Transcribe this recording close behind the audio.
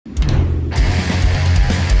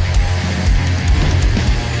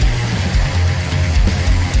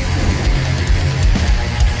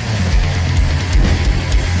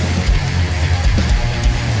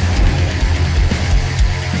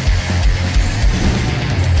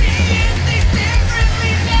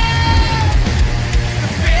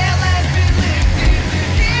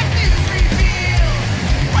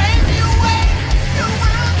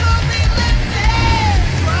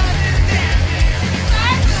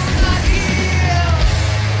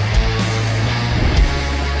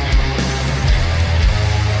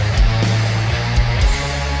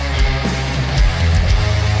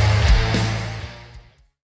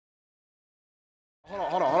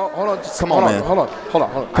Come on, man. Hold on.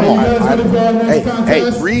 Come on. Hey,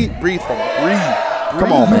 breathe for me. Breathe.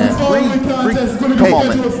 Come on, man. Breathe. Come on,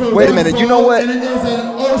 man. Wait a minute. You know what?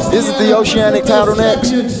 Isn't the Oceanic title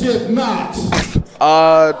next?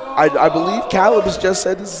 I believe Caleb has just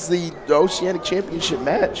said this is the Oceanic Championship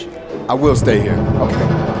match. I will stay here. Okay.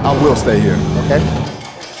 I will stay here. Okay.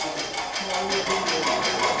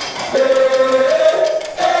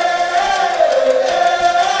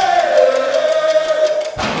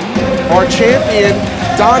 Our champion,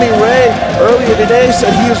 Donnie Ray, earlier today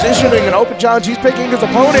said he was issuing an open challenge. He's picking his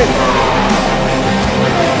opponent.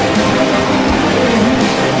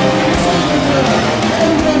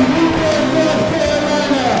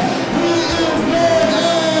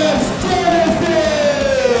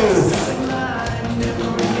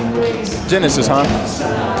 Genesis, huh?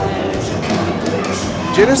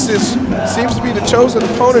 Genesis seems to be the chosen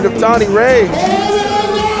opponent of Donnie Ray.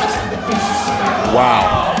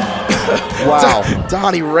 Wow. Wow.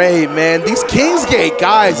 Donnie Ray, man. These Kingsgate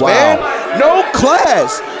guys, wow. Man. No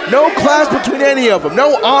class. No class between any of them.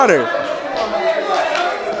 No honor.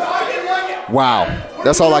 Wow.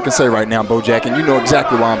 That's all I can say right now, Bojack, and you know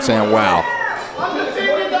exactly why I'm saying wow.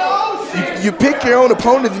 You pick your own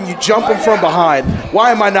opponent and you jump him from behind. Why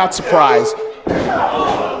am I not surprised?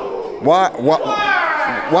 Why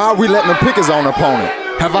are we letting him pick his own opponent?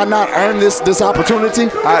 Have I not earned this opportunity?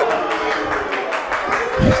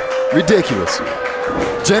 Ridiculous.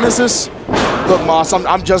 Genesis? Look, Moss,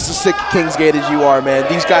 I'm just as sick of Kingsgate as you are, man.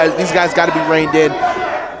 These guys got to be reined in.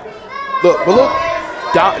 Look,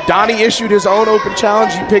 Donnie issued his own open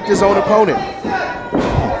challenge. He picked his own opponent.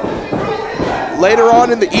 Later on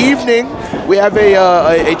in the evening, we have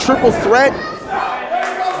a triple threat.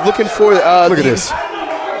 Looking for look at this.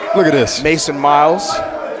 Look at this. Mason Miles,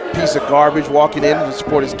 piece of garbage, walking in to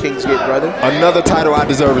support his Kingsgate brother. Another title I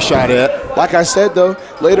deserve a shot at. Like I said, though,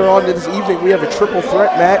 later on this evening, we have a triple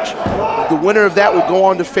threat match. The winner of that will go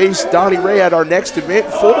on to face Donnie Ray at our next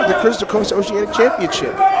event for the Crystal Coast Oceanic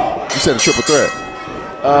Championship. You said a triple threat.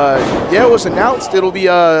 Yeah, it was announced. It'll be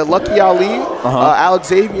Lucky Ali, Alex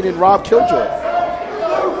Xavier, and Rob Killjoy.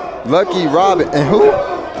 Lucky, Rob, and who?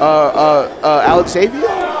 Alex Xavier.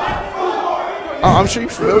 I'm sure you're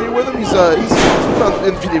familiar with him. He's been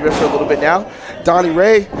in the PWF for a little bit now. Donnie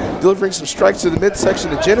Ray delivering some strikes to the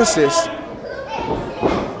midsection of Genesis.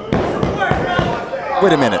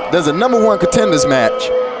 Wait a minute. There's a #1 contenders match,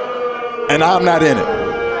 and I'm not in it.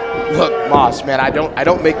 Look, Moss, man, I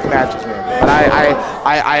don't make the matches, man. But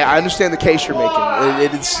I understand the case you're making. I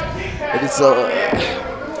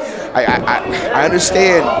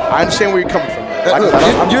understand where you're coming from.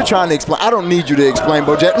 Look, you're trying to explain. I don't need you to explain,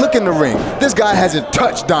 Bojack. Look in the ring. This guy hasn't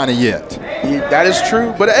touched Donnie yet. Yeah, that is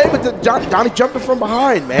true. But hey, Donnie jumping from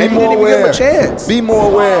behind, man. Be more aware. Give him a chance. Be more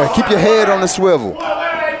aware. Keep your head on the swivel.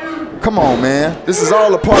 Come on, man. This is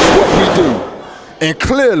all a part of what we do. And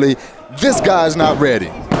clearly, this guy's not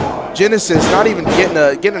ready. Genesis not even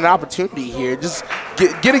getting an opportunity here. Just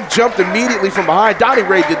getting jumped immediately from behind. Donnie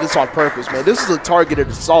Ray did this on purpose, man. This is a targeted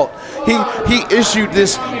assault. He issued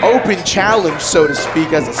this open challenge, so to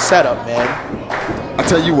speak, as a setup, man. I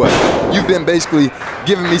tell you what, you've been basically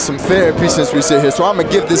giving me some therapy since we sit here, so I'm gonna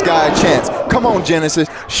give this guy a chance. Come on, Genesis.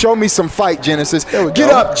 Show me some fight, Genesis. Get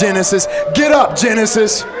up, Genesis. Get up,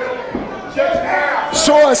 Genesis.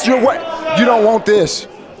 Show us your way. You don't want this.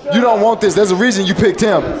 You don't want this. There's a reason you picked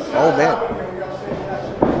him. Oh, man.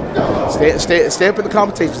 Stay up in the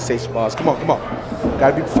commentation station, boss. Come on.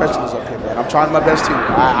 Gotta be professionals up here, man. I'm trying my best too.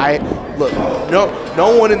 Look,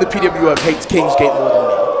 no one in the PWF hates Kingsgate more than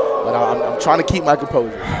me. But I'm trying to keep my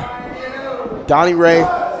composure. Donnie Ray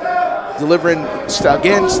delivering,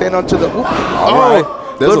 again, stand onto the, right.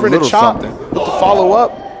 Delivering a chop something. with the follow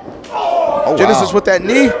up. Oh, Genesis wow. with that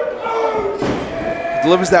knee.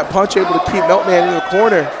 Delivers that punch, able to keep Meltman in the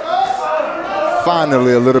corner.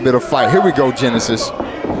 Finally, a little bit of fight. Here we go, Genesis.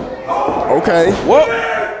 Okay. Whoa.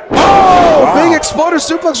 Oh, wow. Big exploder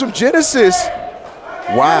suplex from Genesis.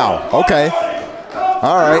 Wow. Okay.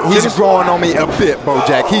 All right. He's growing on me a bit,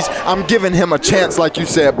 Bojack. I'm giving him a chance, like you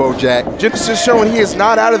said, Bojack. Genesis showing he is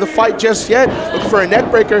not out of the fight just yet. Looking for a neck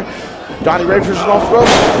breaker. Donnie Ray pushes off the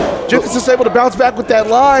ropes. Genesis able to bounce back with that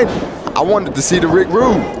line. I wanted to see the Rick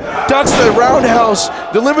Rude. Ducks the roundhouse,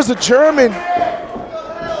 delivers the German.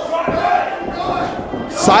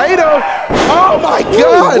 Saito, oh my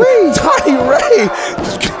God! Donnie Ray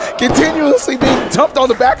continuously being dumped on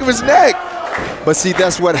the back of his neck. But see,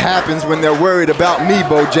 that's what happens when they're worried about me,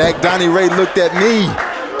 Bojack. Donnie Ray looked at me.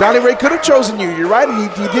 Donnie Ray could have chosen you. You're right. He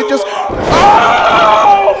did just.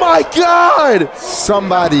 Oh my God!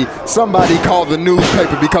 Somebody called the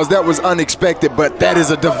newspaper because that was unexpected, but that is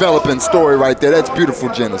a developing story right there. That's beautiful,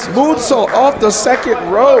 Genesis. Moonsault off the second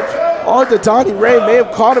rope onto Donnie Ray. May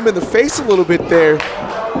have caught him in the face a little bit there.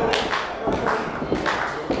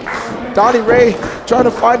 Donnie Ray trying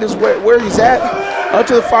to find his where he's at. Up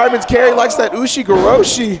to the fireman's carry, likes that Ushi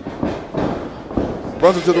Goroshi.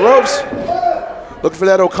 Runs into the ropes. Looking for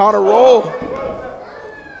that O'Connor roll.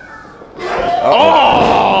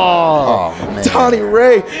 Oh, man. Donnie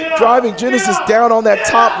Ray driving Genesis down on that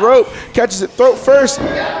top rope. Catches it throat first.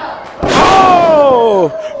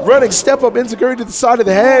 Oh! Running step up enziguri to the side of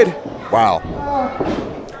the head. Wow.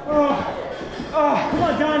 Come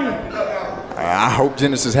on, Donnie. I hope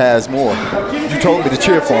Genesis has more. You told me to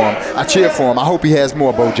cheer for him. I cheered for him. I hope he has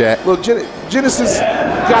more, Bojack. Look, Genesis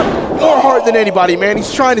got more heart than anybody, man.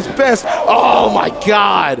 He's trying his best. Oh, my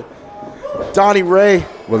God. Donnie Ray.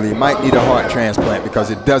 Well, he might need a heart transplant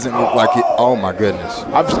because it doesn't look like it. Oh, my goodness.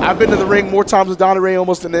 I've been to the ring more times with Donnie Ray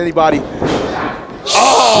almost than anybody.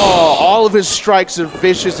 Oh, all of his strikes are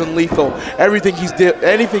vicious and lethal. Everything he's did,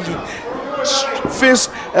 anything he, fists,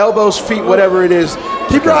 elbows, feet, whatever it is.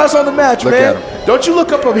 Keep your eyes on the match, man. Don't you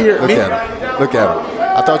look up here at me. Look at him. Look at him.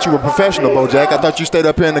 I thought you were professional, Bojack. I thought you stayed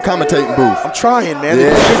up here in the commentating booth. I'm trying, man. Yeah,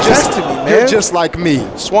 You're testing me, man. You're just like me.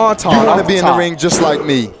 Swanton. You want to be in the ring just like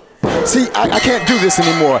me. See, I can't do this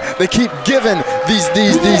anymore. They keep giving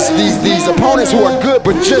these opponents who are good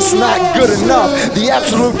but just not good enough. The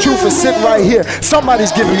absolute truth is sitting right here.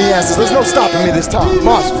 Somebody's giving me answers. There's no stopping me this time.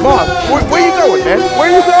 Moss, where you going, man? Where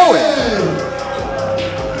you going?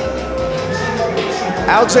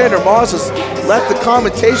 Alexander Moss has left the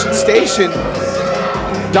commentation station.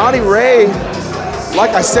 Donnie Ray,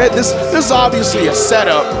 like I said, this is obviously a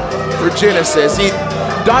setup for Genesis.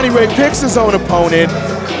 Donnie Ray picks his own opponent.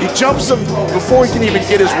 He jumps him before he can even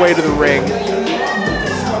get his way to the ring.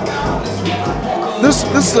 This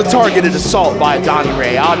is a targeted assault by Donnie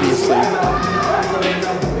Ray, obviously.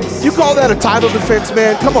 You call that a title defense,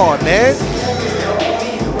 man? Come on, man.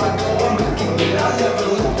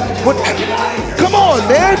 What? Come on,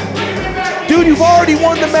 man. Dude, you've already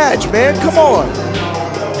won the match, man. Come on.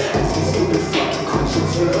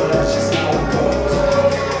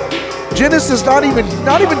 Genesis not even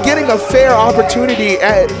getting a fair opportunity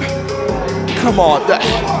at. Come on.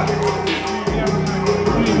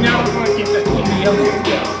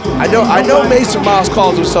 I know Mason Miles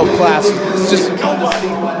calls himself classy.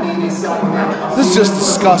 This is just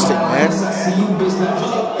disgusting, man.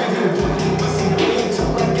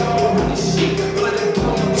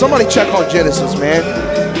 Somebody check on Genesis, man.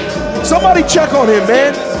 Somebody check on him,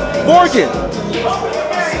 man. Morgan.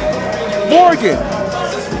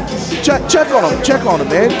 Check on him,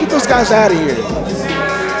 man. Get those guys out of here.